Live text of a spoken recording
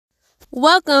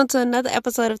Welcome to another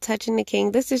episode of Touching the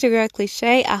King. This is your girl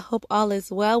Cliche. I hope all is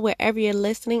well wherever you're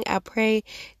listening. I pray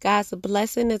God's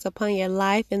blessing is upon your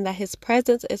life and that His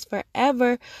presence is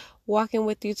forever walking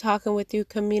with you, talking with you,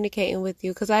 communicating with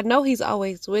you. Because I know He's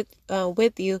always with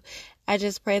you. I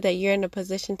just pray that you're in a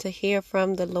position to hear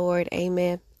from the Lord.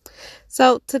 Amen.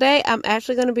 So today I'm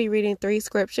actually going to be reading 3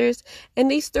 scriptures,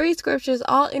 and these 3 scriptures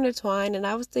all intertwine, and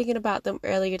I was thinking about them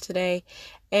earlier today,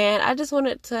 and I just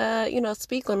wanted to,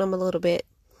 speak on them a little bit.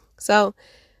 So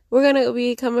we're going to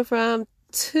be coming from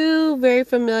 2 very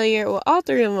familiar, well, all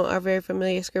 3 of them are very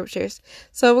familiar scriptures.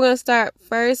 So we're going to start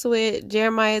first with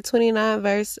Jeremiah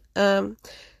chapter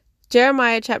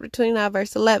 29,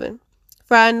 verse 11.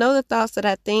 For I know the thoughts that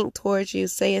I think towards you,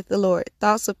 saith the Lord,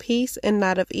 thoughts of peace and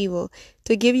not of evil,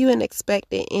 to give you an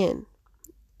expected end.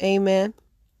 Amen.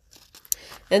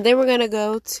 And then we're going to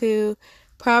go to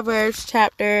Proverbs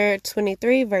chapter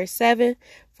 23, verse 7.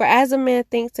 For as a man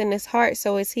thinks in his heart,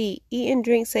 so is he. Eat and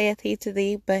drink, saith he to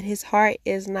thee, but his heart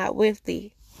is not with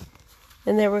thee.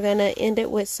 And then we're going to end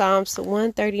it with Psalms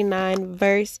 139,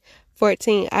 verse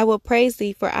 14. I will praise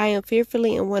thee, for I am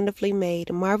fearfully and wonderfully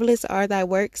made. Marvelous are thy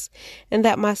works, and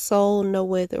that my soul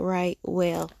knoweth right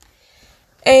well.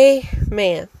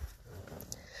 Amen.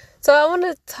 So I want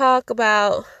to talk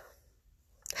about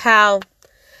how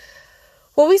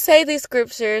when we say these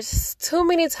scriptures, too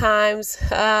many times,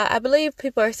 I believe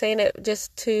people are saying it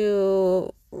just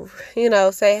to,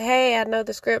 say, hey, I know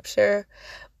the scripture,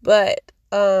 but,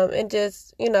 and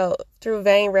just, through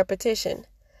vain repetition.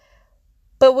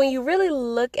 But when you really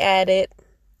look at it,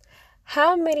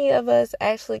 how many of us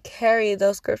actually carry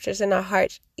those scriptures in our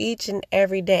hearts each and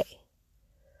every day?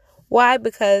 Why?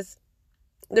 Because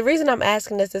the reason I'm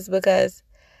asking this is because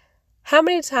how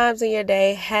many times in your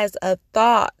day has a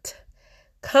thought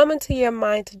come into your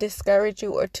mind to discourage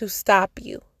you or to stop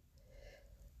you,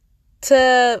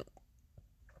 to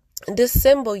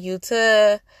dissemble you,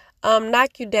 to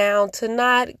knock you down, to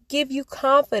not give you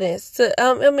confidence,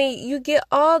 you get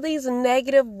all these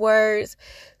negative words.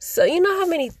 So you know how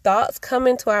many thoughts come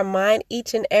into our mind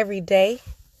each and every day,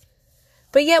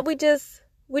 but yet we just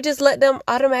let them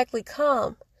automatically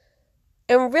come.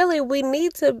 And really we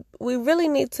really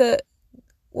need to,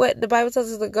 what the Bible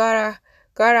tells us, to guard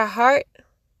our heart.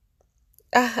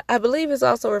 I believe it's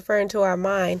also referring to our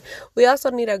mind. We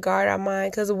also need to guard our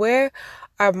mind, because where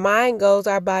our mind goes,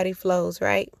 our body flows,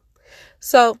 right?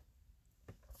 So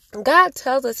God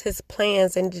tells us His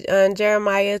plans in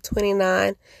Jeremiah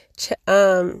 29,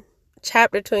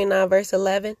 chapter 29, verse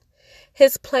 11.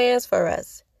 His plans for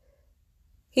us.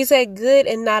 He said good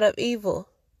and not of evil,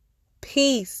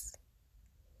 peace,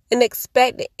 an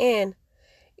expected end.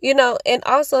 And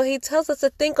also He tells us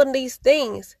to think on these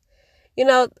things.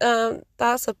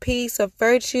 Thoughts of peace, of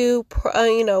virtue,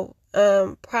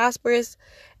 prosperous,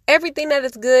 everything that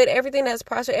is good, everything that's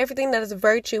prosperous, everything that is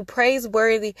virtue,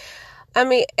 praiseworthy.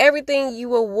 Everything you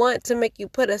will want to make you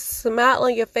put a smile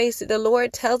on your face. The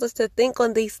Lord tells us to think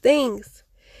on these things.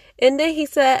 And then He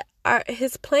said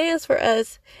His plans for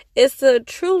us is to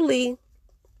truly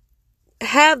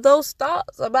have those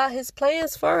thoughts about His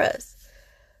plans for us.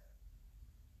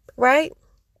 Right?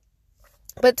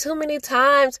 But too many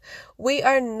times we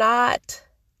are not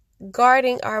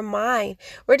guarding our mind.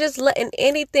 We're just letting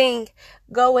anything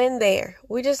go in there.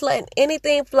 We're just letting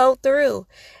anything flow through.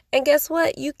 And guess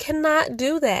what? You cannot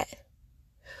do that.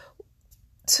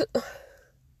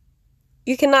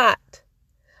 You cannot.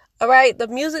 All right. The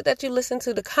music that you listen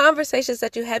to, the conversations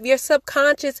that you have, your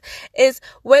subconscious is,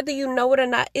 whether you know it or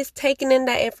not, is taking in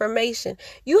that information.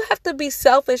 You have to be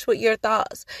selfish with your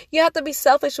thoughts. You have to be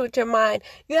selfish with your mind.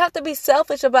 You have to be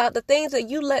selfish about the things that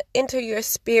you let enter your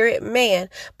spirit, man.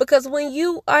 Because when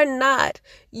you are not,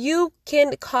 you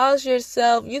can cause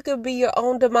yourself, you can be your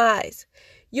own demise.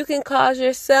 You can cause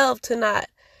yourself to not,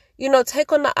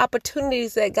 take on the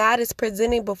opportunities that God is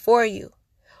presenting before you.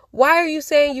 Why are you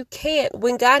saying you can't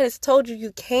when God has told you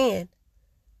you can?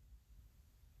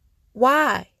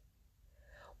 Why?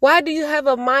 Why do you have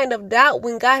a mind of doubt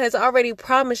when God has already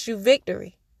promised you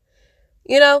victory?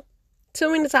 Too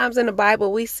many times in the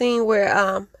Bible we've seen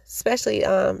where, especially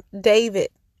David,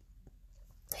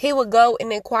 he would go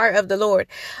and inquire of the Lord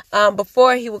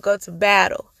before he would go to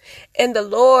battle. And the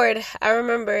Lord, I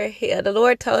remember the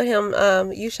Lord told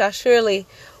him, you shall surely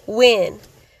win.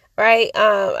 Right?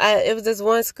 It was this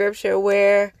one scripture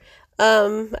where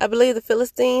I believe the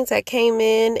Philistines had came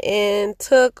in and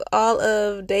took all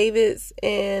of David's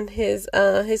and his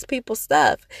people's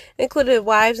stuff, including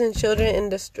wives and children, and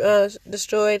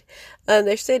destroyed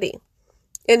their city.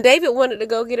 And David wanted to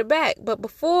go get it back, but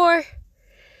before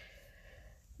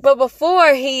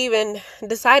he even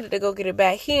decided to go get it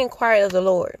back, he inquired of the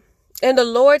Lord. And the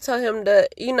Lord told him to,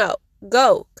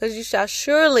 go, because you shall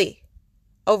surely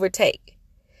overtake.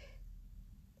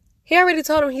 He already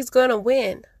told him he's going to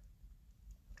win.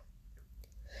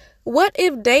 What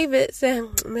if David said,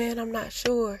 man, I'm not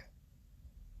sure,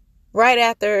 right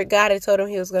after God had told him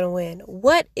he was going to win?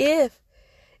 What if,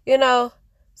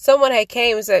 someone had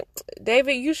came and said,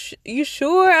 David, you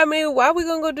sure? I mean, why are we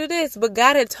going to go do this? But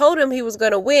God had told him he was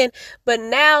going to win. But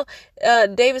now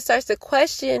David starts to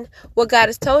question what God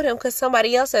has told him because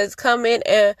somebody else has come in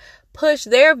and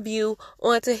pushed their view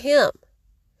onto him.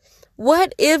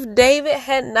 What if David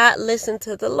had not listened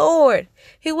to the Lord?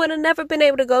 He would have never been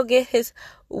able to go get his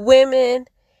women,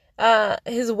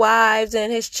 his wives,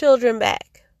 and his children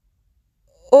back.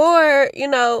 Or,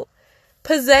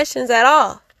 possessions at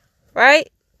all. Right?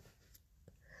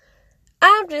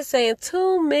 I'm just saying,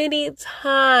 too many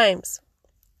times,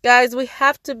 guys, we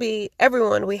have to be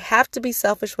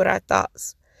selfish with our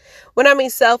thoughts. When I mean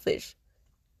selfish,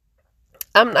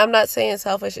 I'm not saying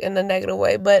selfish in a negative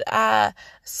way, but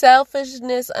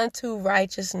selfishness unto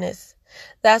righteousness.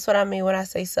 That's what I mean when I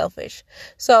say selfish.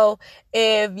 So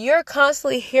if you're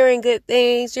constantly hearing good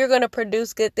things, you're going to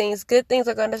produce good things. Good things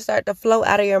are going to start to flow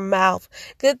out of your mouth.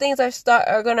 Good things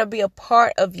are going to be a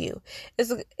part of you.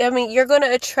 You're going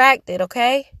to attract it,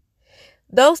 okay?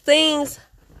 Those things,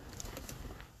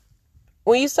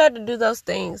 when you start to do those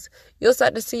things, you'll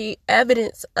start to see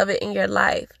evidence of it in your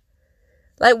life.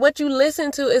 Like what you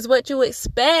listen to is what you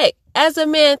expect. As a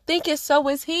man thinketh, so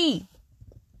is he.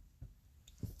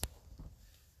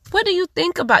 What do you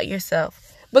think about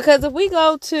yourself? Because if we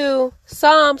go to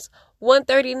Psalms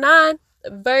 139,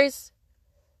 verse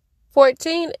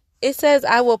 14, it says,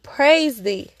 I will praise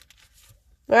thee.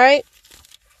 All right?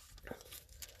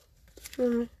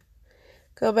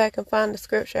 Go back and find the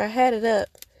scripture. I had it up.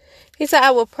 He said,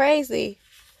 I will praise thee,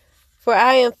 for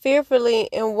I am fearfully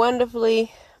and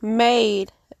wonderfully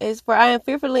made. For I am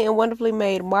fearfully and wonderfully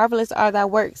made. Marvelous are thy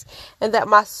works, and that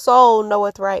my soul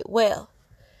knoweth right well.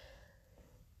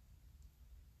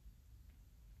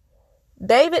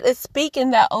 David is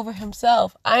speaking that over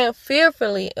himself. I am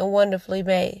fearfully and wonderfully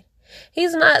made.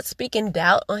 He's not speaking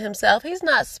doubt on himself. He's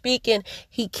not speaking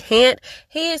he can't.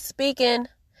 He is speaking,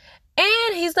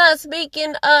 and he's not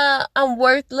speaking I'm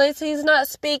worthless. He's not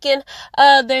speaking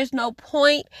there's no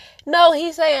point. No,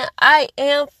 he's saying I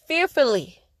am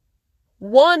fearfully,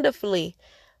 wonderfully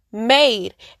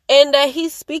made. And that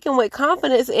he's speaking with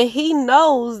confidence, and he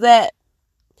knows that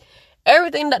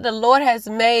everything that the Lord has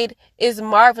made is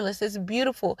marvelous. It's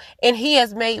beautiful. And he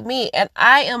has made me. And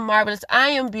I am marvelous. I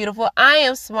am beautiful. I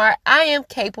am smart. I am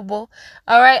capable.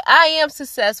 All right. I am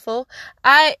successful.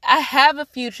 I have a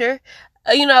future.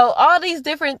 All these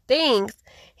different things.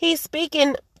 He's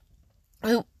speaking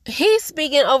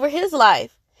over his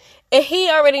life. And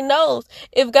he already knows,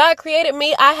 if God created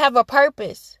me, I have a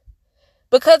purpose.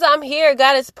 Because I'm here,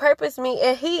 God has purposed me,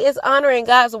 and he is honoring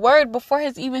God's word before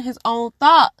even his own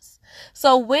thoughts.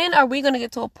 So when are we going to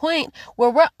get to a point where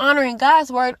we're honoring God's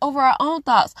word over our own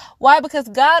thoughts? Why? Because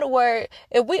God's word,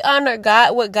 if we honor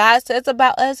God, what God says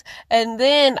about us, and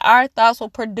then our thoughts will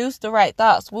produce the right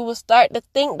thoughts. We will start to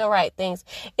think the right things.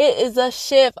 It is a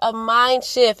shift, a mind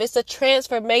shift. It's a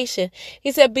transformation.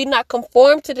 He said, be not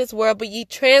conformed to this world, but ye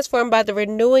transformed by the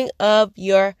renewing of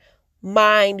your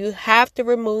mind. You have to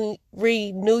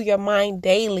renew your mind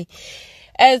daily.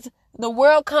 As the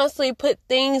world constantly put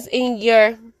things in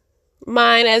your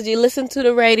mind, as you listen to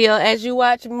the radio, as you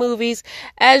watch movies,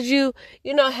 as you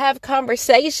have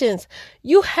conversations,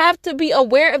 you have to be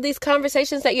aware of these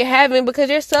conversations that you're having, because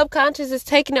your subconscious is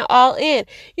taking it all in.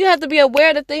 You have to be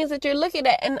aware of the things that you're looking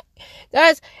at. And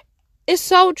guys, it's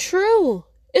so true.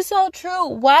 It's so true.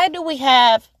 Why do we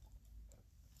have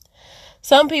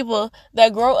some people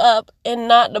that grow up in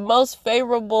not the most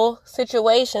favorable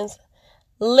situations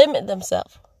limit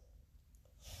themselves?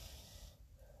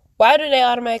 Why do they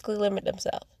automatically limit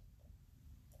themselves?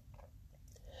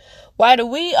 Why do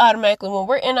we automatically, when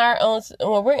we're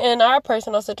in our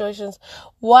personal situations,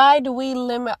 why do we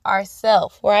limit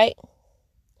ourselves, right?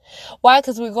 Why?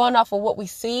 Because we're going off of what we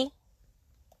see.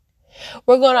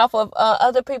 We're going off of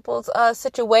other people's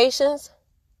situations.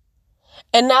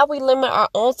 And now we limit our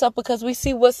own self because we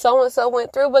see what so-and-so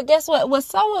went through. But guess what? What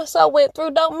so-and-so went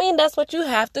through don't mean that's what you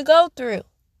have to go through.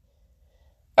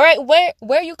 All right,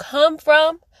 where you come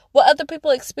from, what other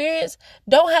people experience,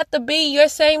 don't have to be your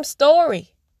same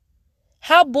story.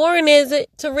 How boring is it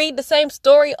to read the same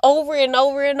story over and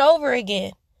over and over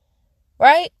again?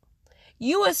 Right?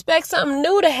 You expect something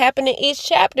new to happen in each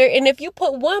chapter. And if you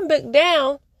put one book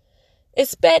down,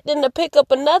 expecting to pick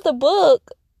up another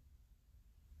book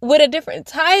with a different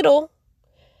title,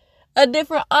 a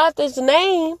different author's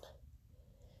name,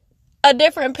 a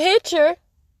different picture,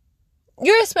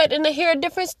 you're expecting to hear a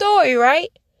different story, right?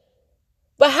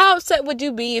 But how upset would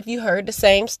you be if you heard the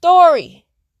same story?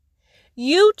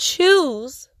 You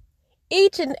choose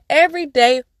each and every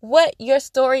day what your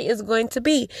story is going to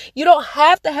be. You don't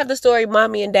have to have the story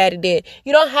mommy and daddy did.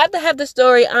 You don't have to have the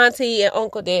story auntie and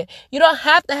uncle did. You don't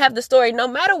have to have the story. No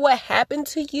matter what happened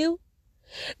to you,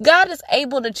 God is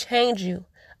able to change you.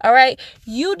 All right.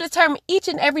 You determine each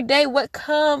and every day what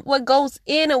goes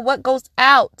in and what goes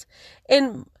out.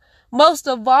 And most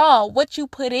of all, what you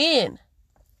put in.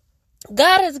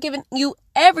 God has given you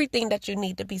everything that you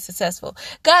need to be successful.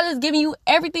 God has given you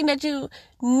everything that you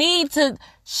need to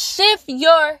shift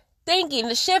your thinking,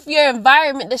 to shift your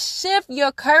environment, to shift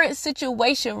your current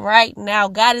situation right now.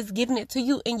 God has given it to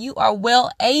you and you are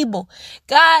well able.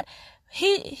 God,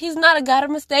 He's not a God of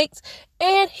mistakes,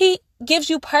 and He gives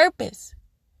you purpose.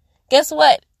 Guess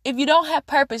what? If you don't have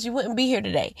purpose, you wouldn't be here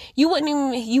today. You wouldn't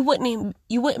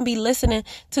be listening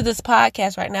to this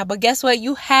podcast right now. But guess what?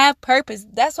 You have purpose.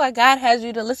 That's why God has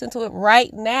you to listen to it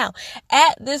right now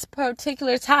at this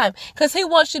particular time, because He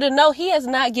wants you to know He has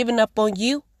not given up on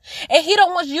you. And He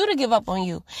don't want you to give up on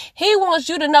you. He wants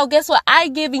you to know, guess what?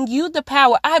 I'm giving you the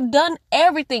power. I've done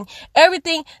everything.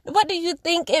 Everything. What do you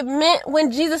think it meant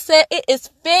when Jesus said it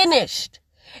is finished?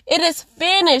 It is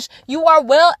finished. You are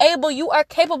well able. You are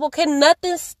capable. Can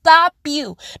nothing stop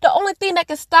you? The only thing that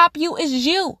can stop you is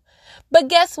you. But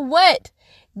guess what?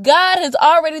 God has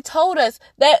already told us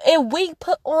that if we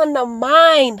put on the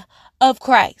mind of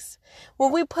Christ,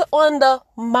 when we put on the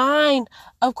mind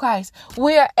of Christ,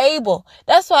 we are able.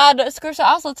 That's why the scripture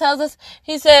also tells us,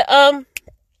 He said,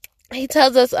 He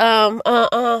tells us,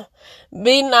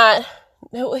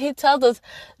 He tells us,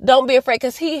 don't be afraid,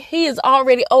 because he has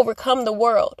already overcome the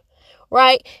world,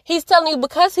 right? He's telling you,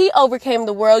 because He overcame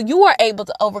the world, you are able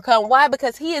to overcome. Why?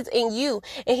 Because He is in you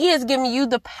and He has given you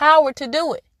the power to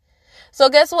do it. So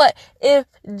guess what? If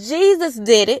Jesus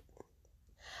did it,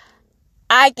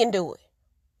 I can do it.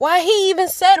 Why? He even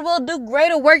said we'll do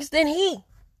greater works than He.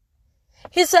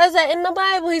 He says that in the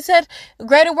Bible. He said,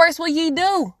 greater works will ye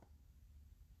do.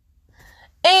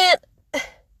 And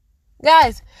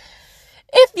guys,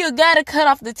 if you gotta cut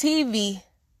off the TV,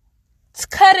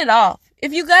 cut it off.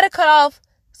 If you gotta cut off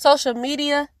social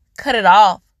media, cut it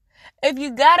off. If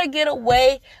you gotta get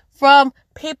away from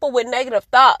people with negative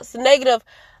thoughts, negative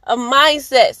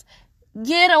mindsets,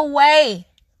 get away.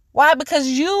 Why? Because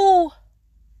you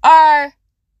are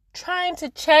trying to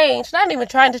change. Not even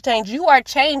trying to change. You are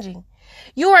changing.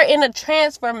 You are in a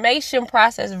transformation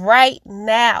process right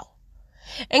now.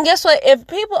 And guess what? If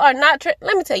people are not,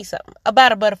 let me tell you something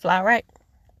about a butterfly, right?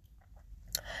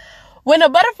 When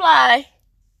a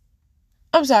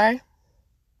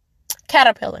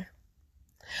caterpillar.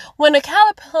 When a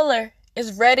caterpillar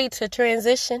is ready to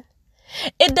transition,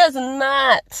 it does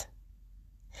not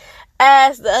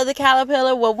ask the other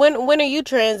caterpillar, well, when are you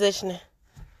transitioning?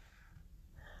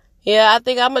 Yeah, I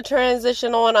think I'm going to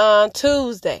transition on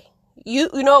Tuesday. You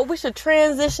know, we should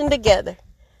transition together.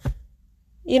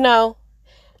 You know,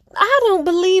 I don't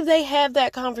believe they have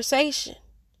that conversation.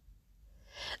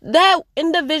 That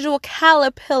individual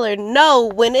caterpillar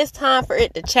know when it's time for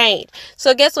it to change.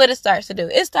 So guess what it starts to do?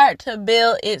 It starts to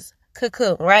build its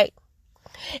cocoon, right?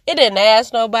 It didn't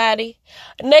ask nobody.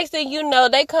 Next thing you know,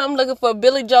 they come looking for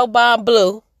Billy Joe Bomb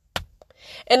Blue.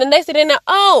 And the next thing they know,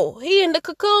 oh, he in the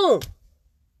cocoon.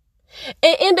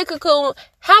 And in the cocoon,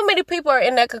 how many people are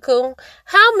in that cocoon?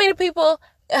 How many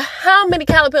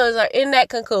caterpillars are in that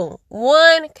cocoon?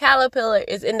 One caterpillar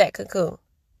is in that cocoon.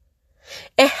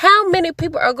 And how many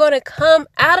people are going to come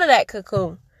out of that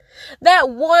cocoon? That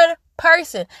one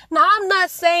person. Now, I'm not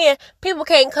saying people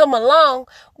can't come along,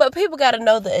 but people got to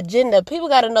know the agenda. People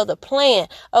got to know the plan,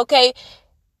 okay?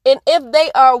 And if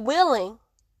they are willing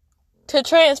to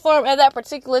transform at that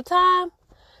particular time,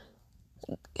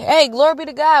 hey, glory be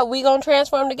to God, we going to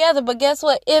transform together. But guess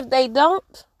what? If they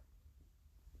don't,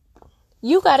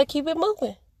 you got to keep it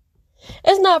moving.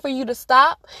 It's not for you to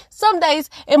stop. Some days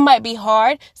it might be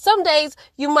hard. Some days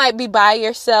you might be by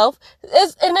yourself.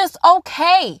 It's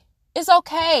okay. It's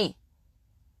okay.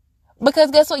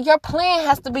 Because guess what? Your plan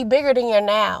has to be bigger than your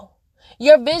now.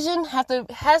 Your vision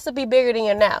has to be bigger than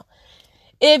your now.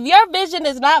 If your vision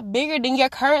is not bigger than your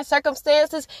current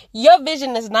circumstances, your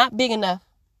vision is not big enough.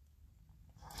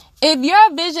 If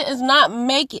your vision is not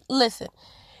listen,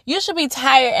 you should be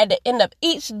tired at the end of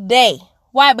each day.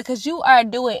 Why? Because you are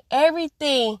doing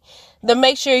everything to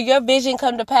make sure your vision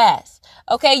come to pass.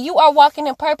 Okay, you are walking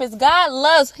in purpose. God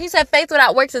loves, he said faith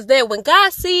without works is dead. When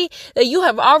God see that you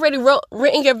have already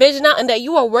written your vision out and that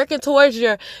you are working towards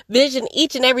your vision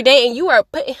each and every day and you are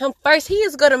putting him first, he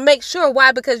is going to make sure.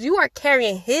 Why? Because you are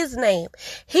carrying his name.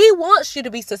 He wants you to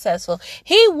be successful.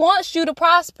 He wants you to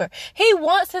prosper. He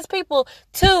wants his people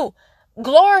to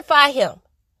glorify him.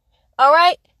 All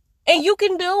right? And you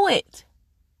can do it.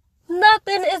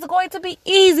 Nothing is going to be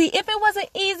easy. If it wasn't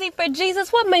easy for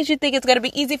Jesus, what makes you think it's going to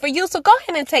be easy for you? So go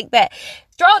ahead and take that.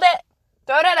 Throw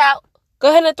that out. Go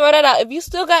ahead and throw that out. If you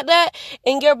still got that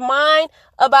in your mind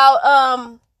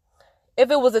about if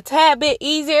it was a tad bit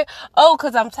easier,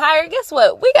 because I'm tired, guess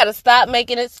what? We got to stop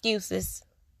making excuses.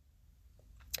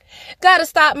 Got to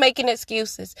stop making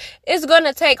excuses. It's going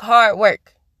to take hard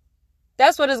work.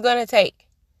 That's what it's going to take.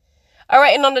 All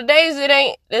right, and on the days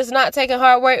it's not taking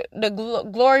hard work, the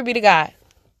glory be to God.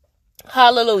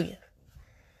 Hallelujah.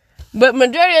 But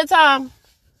majority of the time,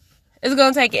 it's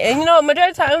going to take it. And you know what,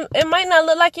 majority of the time, it might not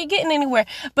look like you're getting anywhere.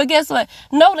 But guess what?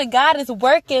 Know that God is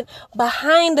working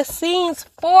behind the scenes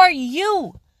for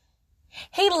you.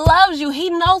 He loves you. He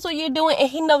knows what you're doing, and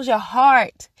he knows your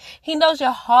heart. He knows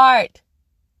your heart.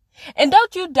 And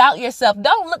don't you doubt yourself.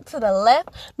 Don't look to the left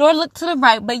nor look to the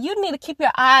right. But you need to keep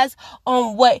your eyes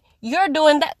on what you're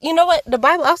doing. That, you know what? The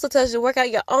Bible also tells you to work out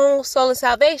your own soul and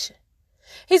salvation.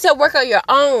 He said work out your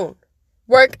own.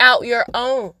 Work out your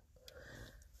own.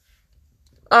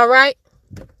 All right?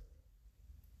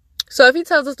 So if he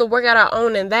tells us to work out our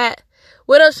own in that,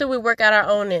 what else should we work out our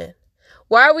own in?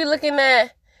 Why are we looking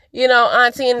at,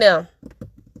 auntie and them?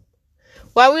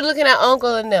 Why are we looking at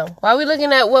uncle and them? Why are we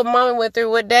looking at what mama went through,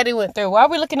 what daddy went through? Why are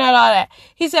we looking at all that?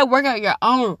 He said, work out your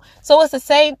own. So it's the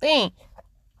same thing.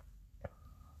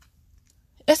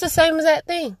 It's the same as that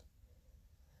thing.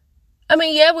 I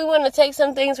mean, yeah, we want to take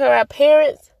some things from our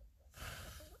parents.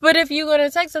 But if you're going to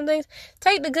take some things,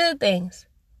 take the good things.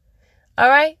 All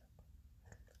right?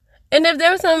 And if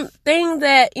there were some things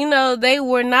that, they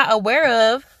were not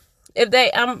aware of,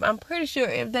 I'm pretty sure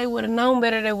if they would have known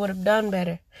better, they would have done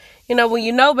better. When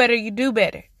you know better, you do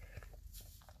better.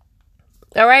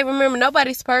 All right? Remember,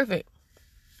 nobody's perfect.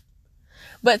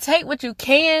 But take what you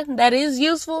can that is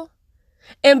useful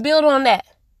and build on that.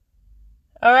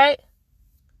 All right?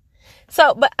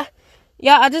 So, but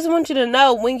y'all, I just want you to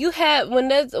know when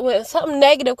something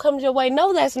negative comes your way,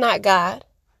 know that's not God.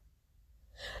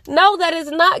 No, that is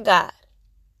not God.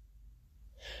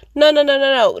 No.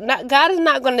 God is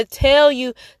not going to tell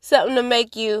you something to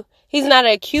make you. He's not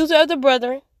an accuser of the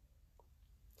brethren.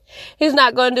 He's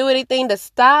not going to do anything to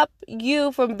stop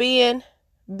you from being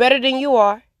better than you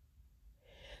are.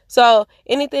 So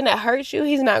anything that hurts you,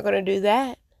 he's not going to do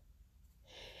that.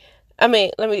 I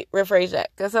mean, let me rephrase that.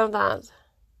 Because sometimes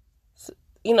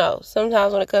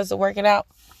when it comes to working out,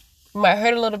 it might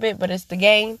hurt a little bit, but it's the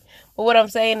game. But what I'm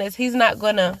saying is he's not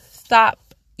going to stop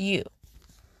you.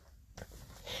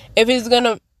 If it's going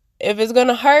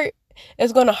to hurt,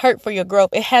 it's going to hurt for your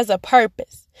growth. It has a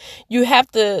purpose. You have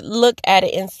to look at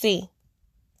it and see.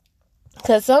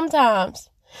 Because sometimes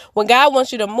when God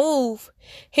wants you to move,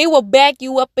 he will back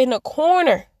you up in a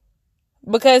corner.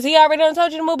 Because he already done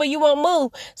told you to move, but you won't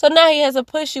move. So now he has to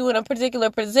push you in a particular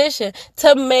position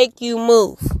to make you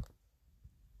move.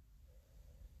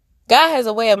 God has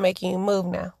a way of making you move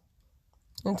now.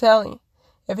 I'm telling you.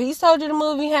 If he's told you to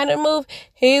move, you had to move,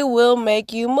 he will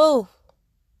make you move.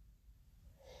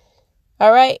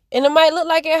 All right? And it might look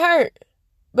like it hurt.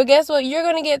 But guess what? You're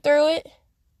going to get through it.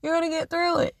 You're going to get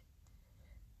through it.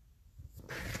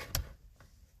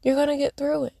 You're going to get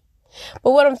through it.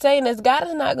 But what I'm saying is God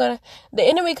is not going to, the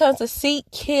enemy comes to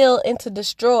seek, kill, and to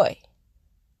destroy.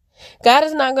 God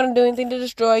is not going to do anything to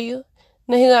destroy you.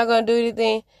 No, he's not going to do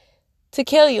anything to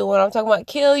kill you. When I'm talking about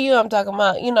kill you, I'm talking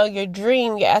about, your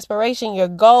dream, your aspiration, your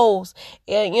goals,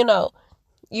 and,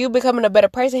 you becoming a better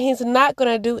person. He's not going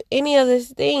to do any of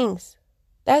these things.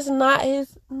 That's not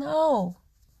no.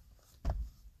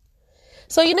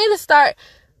 So you need to start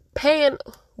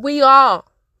we all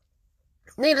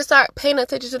need to start paying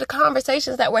attention to the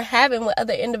conversations that we're having with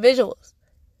other individuals.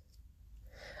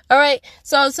 All right.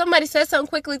 So if somebody says something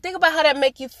quickly, think about how that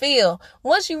make you feel.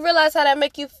 Once you realize how that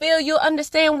make you feel, you'll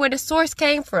understand where the source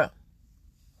came from.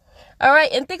 All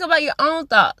right. And think about your own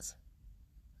thoughts.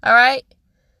 All right.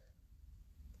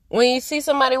 When you see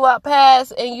somebody walk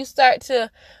past and you start to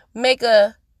make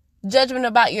a judgment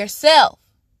about yourself,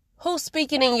 who's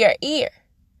speaking in your ear?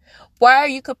 Why are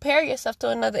you comparing yourself to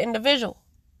another individual?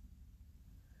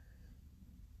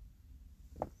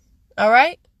 All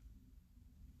right?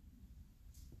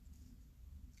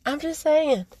 I'm just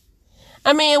saying.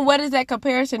 I mean, what is that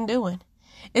comparison doing?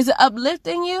 Is it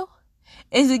uplifting you?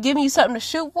 Is it giving you something to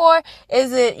shoot for?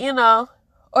 Is it,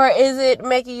 Or is it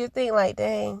making you think like,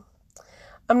 dang,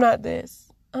 I'm not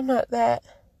this, I'm not that,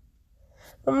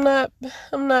 I'm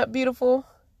not beautiful,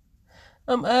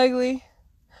 I'm ugly,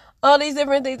 all these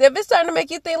different things. If it's starting to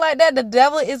make you think like that, the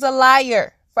devil is a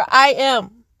liar. For I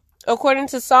am, according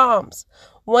to Psalms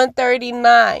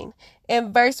 139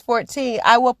 and verse 14,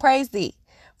 I will praise thee,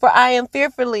 for I am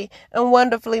fearfully and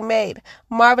wonderfully made.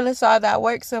 Marvelous are thy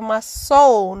works, and my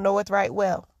soul knoweth right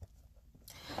well.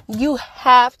 You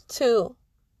have to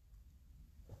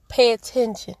pay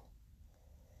attention.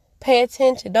 Pay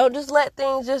attention. Don't just let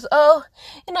things just, so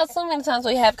many times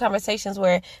we have conversations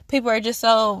where people are just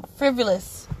so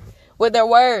frivolous with their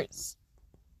words.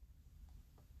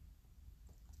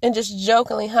 And just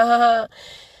jokingly, everybody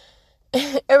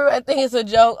thinks it's a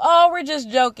joke. Oh, we're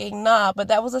just joking. Nah, but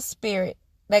that was a spirit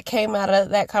that came out of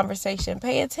that conversation.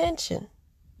 Pay attention.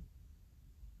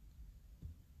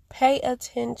 Pay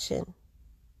attention.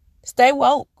 Stay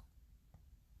woke.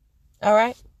 All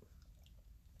right?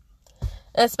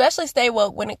 And especially stay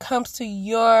woke when it comes to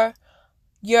your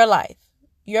life,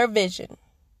 your vision,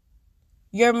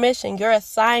 your mission, your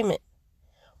assignment.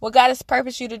 What God has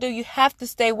purposed you to do, you have to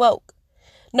stay woke.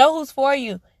 Know who's for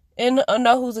you and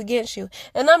know who's against you.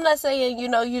 And I'm not saying,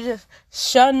 you just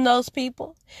shun those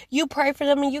people. You pray for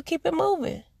them and you keep it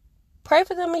moving. Pray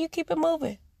for them and you keep it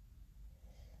moving.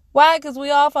 Why? Because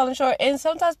we all falling short. And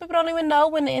sometimes people don't even know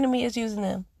when the enemy is using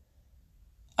them.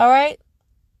 All right?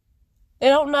 They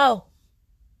don't know.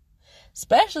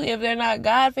 Especially if they're not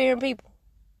God-fearing people.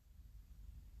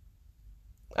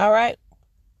 All right?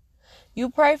 You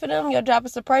pray for them. Your job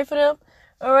is to pray for them.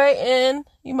 All right? And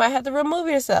you might have to remove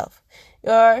yourself.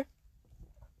 Or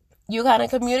you kind of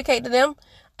communicate to them,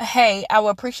 hey, I would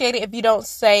appreciate it if you don't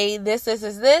say this.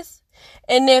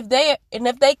 And if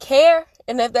they care,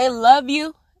 and if they love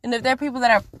you, and if they're people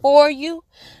that are for you,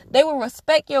 they will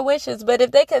respect your wishes. But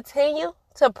if they continue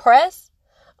to press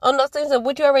on those things of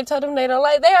what you already told them they don't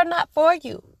like, they are not for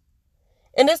you.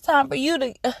 And it's time for you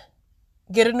to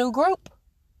get a new group.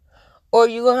 Or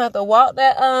you're going to have to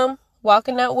walk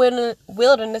in that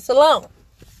wilderness alone.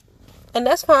 And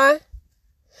that's fine.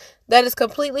 That is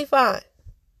completely fine.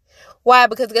 Why?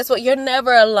 Because guess what? You're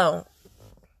never alone.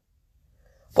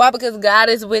 Why? Because God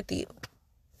is with you.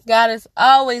 God is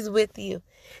always with you.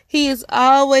 He is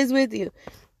always with you.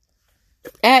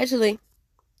 Actually,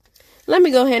 let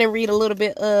me go ahead and read a little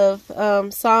bit of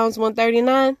Psalms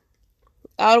 139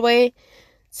 all the way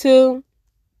to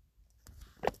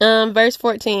verse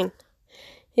 14.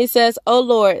 He says, O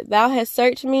Lord, thou hast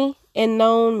searched me and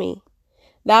known me.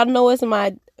 Thou knowest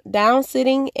my down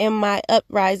sitting and my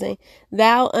uprising.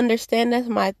 Thou understandest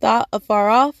my thought afar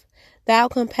off. Thou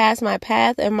compassest my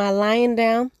path and my lying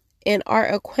down, and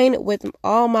art acquainted with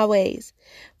all my ways.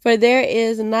 For there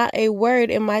is not a word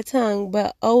in my tongue,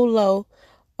 but O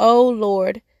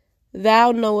Lord,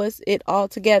 thou knowest it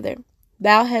altogether.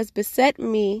 Thou hast beset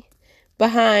me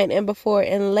behind and before,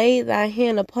 and laid thy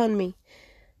hand upon me.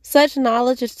 Such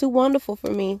knowledge is too wonderful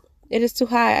for me. It is too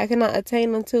high. I cannot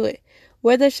attain unto it.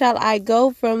 Whither shall I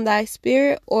go from thy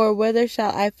spirit, or whither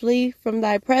shall I flee from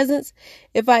thy presence?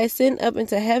 If I ascend up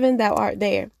into heaven, thou art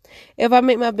there. If I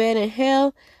make my bed in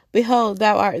hell, behold,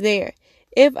 thou art there.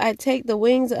 If I take the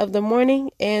wings of the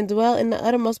morning, and dwell in the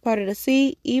uttermost part of the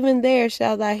sea, even there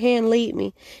shall thy hand lead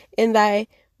me, and thy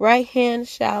right hand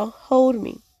shall hold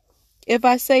me. If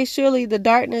I say, surely the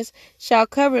darkness shall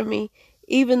cover me,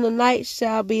 even the night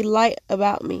shall be light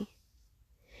about me.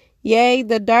 Yea,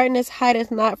 the darkness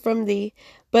hideth not from thee,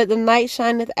 but the night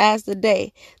shineth as the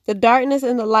day. The darkness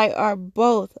and the light are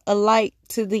both alike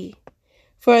to thee.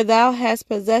 For thou hast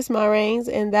possessed my reins,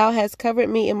 and thou hast covered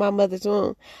me in my mother's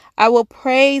womb. I will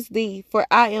praise thee, for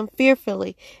I am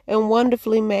fearfully and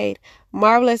wonderfully made.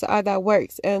 Marvelous are thy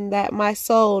works, and that my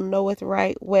soul knoweth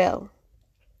right well.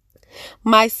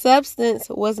 My substance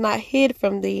was not hid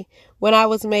from thee when I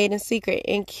was made in secret,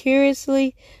 and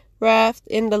curiously wrapped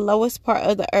in the lowest part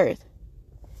of the earth.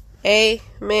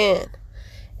 Amen.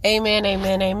 Amen,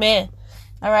 amen, amen.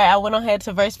 All right, I went ahead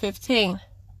to verse 15.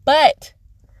 But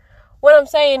what I'm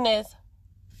saying is,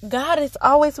 God is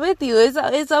always with you.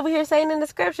 It's over here saying in the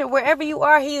scripture, wherever you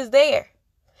are, he is there.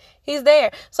 He's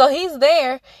there. So he's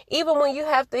there even when you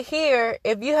have to hear,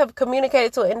 if you have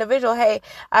communicated to an individual, hey,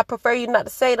 I prefer you not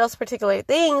to say those particular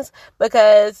things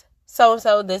because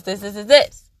so-and-so,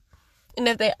 this. And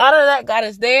if they honor that, God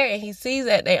is there and he sees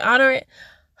that they honor it.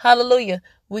 Hallelujah.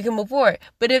 We can move forward.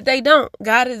 But if they don't,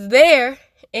 God is there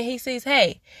and he sees,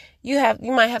 hey, you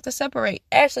might have to separate.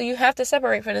 Actually, you have to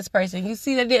separate from this person. You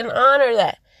see, they didn't honor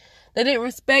that. They didn't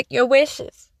respect your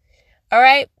wishes. All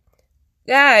right.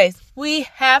 Guys, we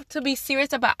have to be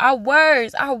serious about our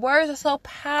words. Our words are so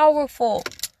powerful.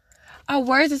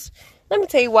 Let me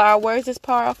tell you why our words is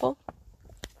powerful.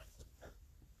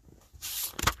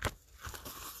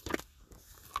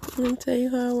 Let me tell you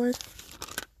how it works.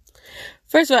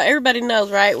 First of all, everybody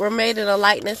knows, right? We're made in the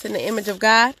likeness and the image of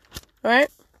God, right?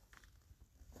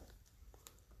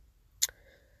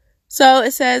 So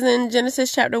it says in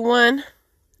Genesis chapter 1,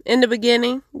 in the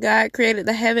beginning, God created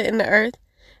the heaven and the earth.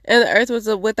 And the earth was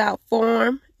without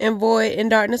form and void, and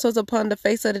darkness was upon the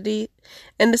face of the deep.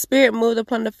 And the Spirit moved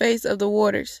upon the face of the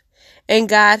waters. And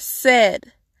God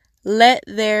said, "Let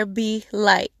there be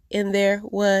light." And there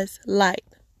was light.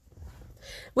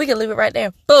 We can leave it right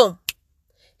there. Boom.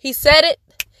 He said it.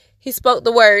 He spoke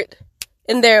the word.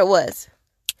 And there it was.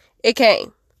 It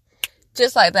came.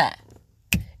 Just like that.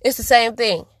 It's the same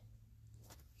thing.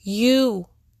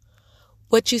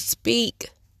 What you speak,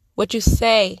 what you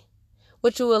say,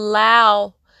 what you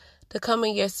allow to come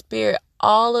in your spirit,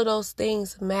 all of those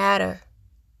things matter.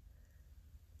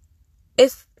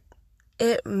 It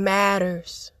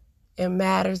matters. It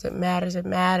matters. It matters. It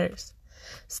matters.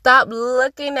 Stop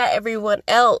looking at everyone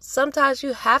else. Sometimes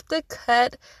you have to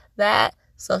cut that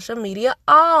social media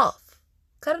off.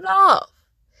 Cut it off.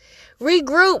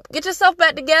 Regroup. Get yourself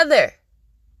back together.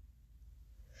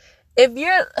 If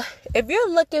you're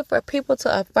looking for people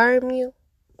to affirm you,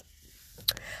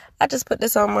 I just put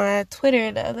this on my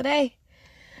Twitter the other day.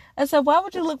 I said, why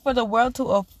would you look for the world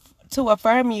to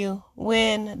affirm you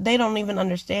when they don't even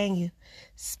understand you?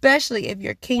 Especially if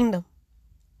you're kingdom.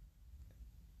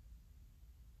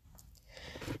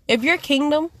 If you're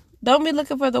kingdom, don't be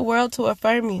looking for the world to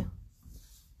affirm you.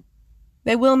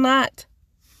 They will not.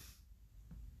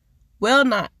 Will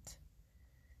not.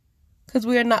 Because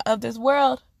we are not of this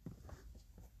world.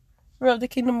 We're of the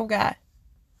kingdom of God.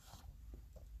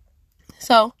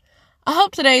 So, I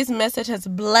hope today's message has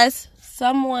blessed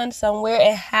someone somewhere.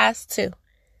 It has to.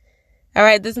 All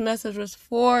right, this message was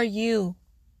for you.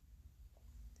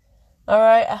 All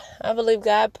right, I believe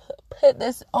God put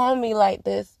this on me like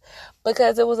this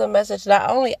because it was a message not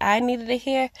only I needed to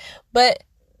hear, but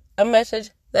a message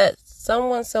that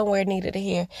someone somewhere needed to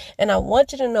hear. And I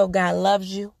want you to know God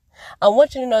loves you. I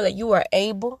want you to know that you are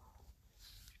able.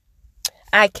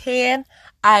 I can,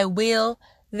 I will,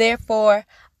 therefore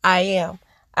I am.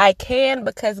 I can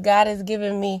because God has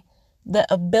given me the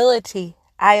ability.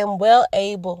 I am well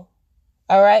able.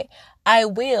 All right. I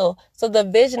will. So the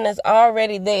vision is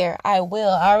already there. I will.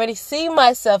 I already see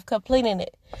myself completing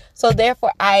it. So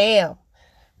therefore I am.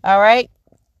 All right.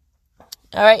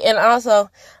 All right. And also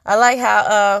I like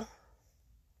how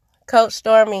Coach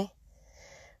Stormy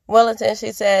Wellington,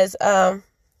 she says, I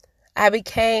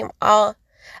became all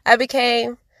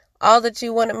that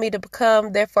you wanted me to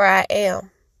become. Therefore I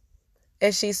am.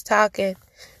 And she's talking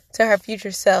to her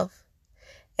future self.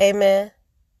 Amen.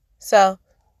 So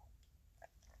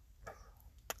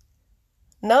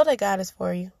know that God is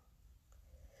for you.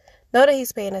 Know that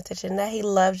He's paying attention, that He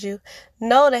loves you.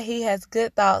 Know that He has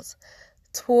good thoughts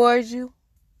towards you.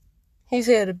 He's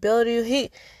here to build you.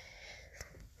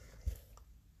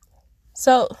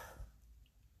 So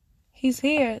He's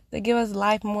here to give us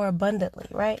life more abundantly,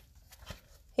 right?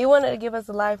 He wanted to give us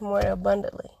life more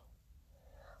abundantly.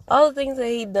 All the things that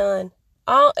He done,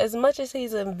 as much as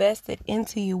He's invested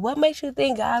into you, what makes you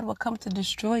think God will come to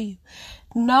destroy you?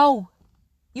 No.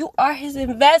 You are His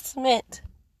investment.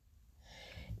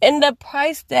 And the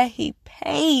price that He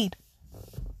paid.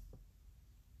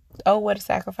 Oh, what a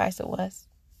sacrifice it was.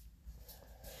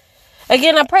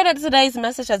 Again, I pray that today's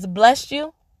message has blessed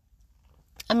you.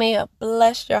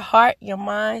 Bless your heart, your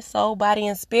mind, soul, body,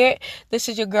 and spirit. This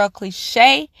is your girl,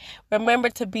 Cliche. Remember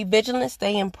to be vigilant,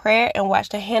 stay in prayer, and watch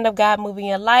the hand of God move in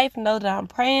your life. Know that I'm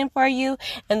praying for you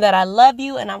and that I love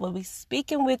you, and I will be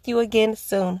speaking with you again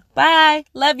soon. Bye.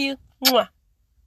 Love you. Mwah.